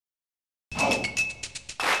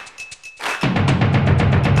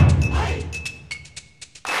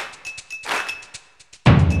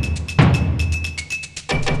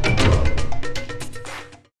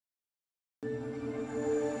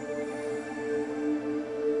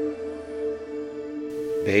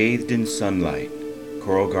Bathed in sunlight,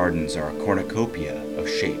 coral gardens are a cornucopia of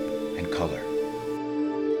shape and color.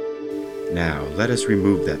 Now let us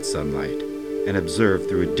remove that sunlight and observe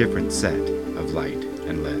through a different set of light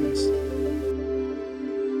and lens.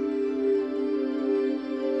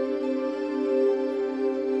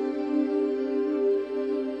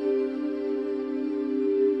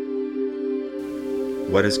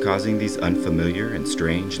 What is causing these unfamiliar and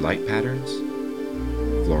strange light patterns?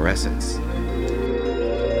 Fluorescence.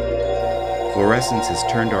 Fluorescence has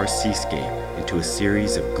turned our seascape into a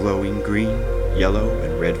series of glowing green, yellow,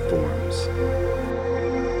 and red forms.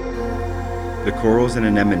 The corals and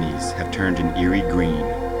anemones have turned an eerie green,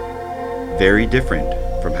 very different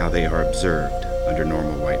from how they are observed under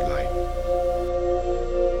normal white light.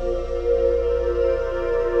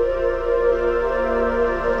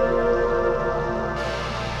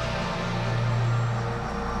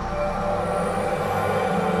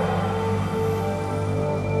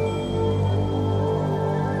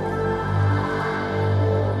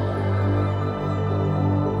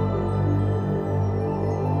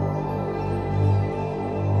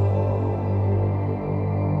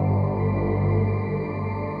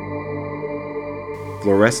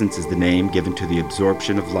 Fluorescence is the name given to the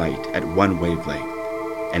absorption of light at one wavelength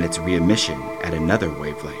and its re-emission at another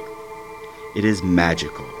wavelength. It is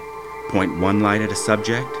magical. Point one light at a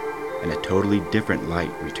subject and a totally different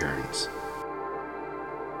light returns.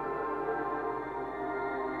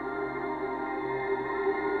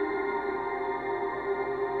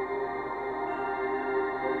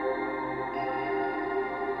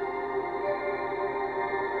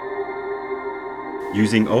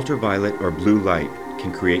 Using ultraviolet or blue light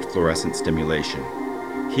can create fluorescent stimulation.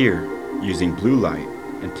 Here, using blue light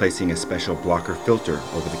and placing a special blocker filter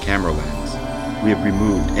over the camera lens, we have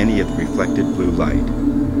removed any of the reflected blue light.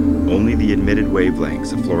 Only the emitted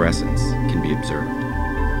wavelengths of fluorescence can be observed.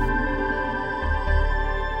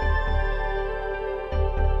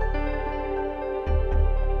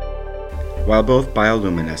 While both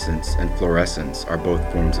bioluminescence and fluorescence are both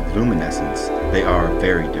forms of luminescence, they are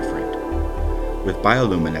very different. With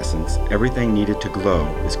bioluminescence, everything needed to glow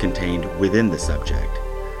is contained within the subject,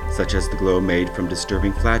 such as the glow made from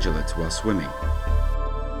disturbing flagellates while swimming.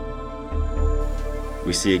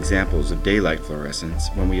 We see examples of daylight fluorescence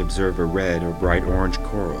when we observe a red or bright orange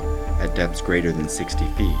coral at depths greater than 60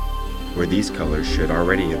 feet, where these colors should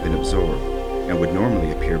already have been absorbed and would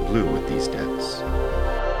normally appear blue at these depths.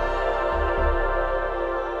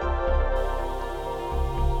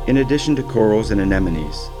 In addition to corals and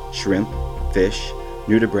anemones, shrimp, fish,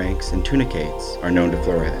 nudibranchs, and tunicates are known to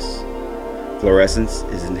fluoresce. Fluorescence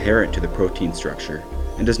is inherent to the protein structure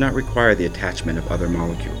and does not require the attachment of other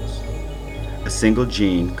molecules. A single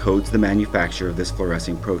gene codes the manufacture of this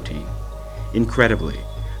fluorescing protein. Incredibly,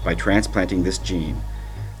 by transplanting this gene,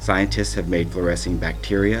 scientists have made fluorescing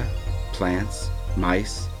bacteria, plants,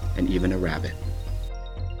 mice, and even a rabbit.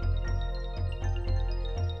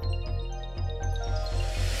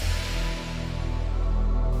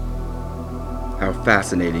 How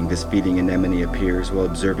fascinating this feeding anemone appears while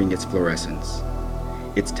observing its fluorescence.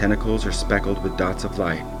 Its tentacles are speckled with dots of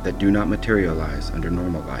light that do not materialize under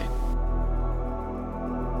normal light.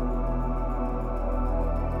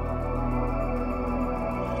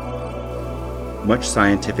 Much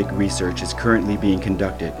scientific research is currently being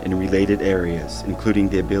conducted in related areas, including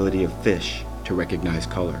the ability of fish to recognize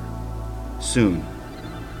color. Soon,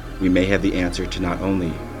 we may have the answer to not only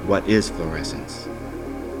what is fluorescence,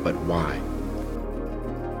 but why.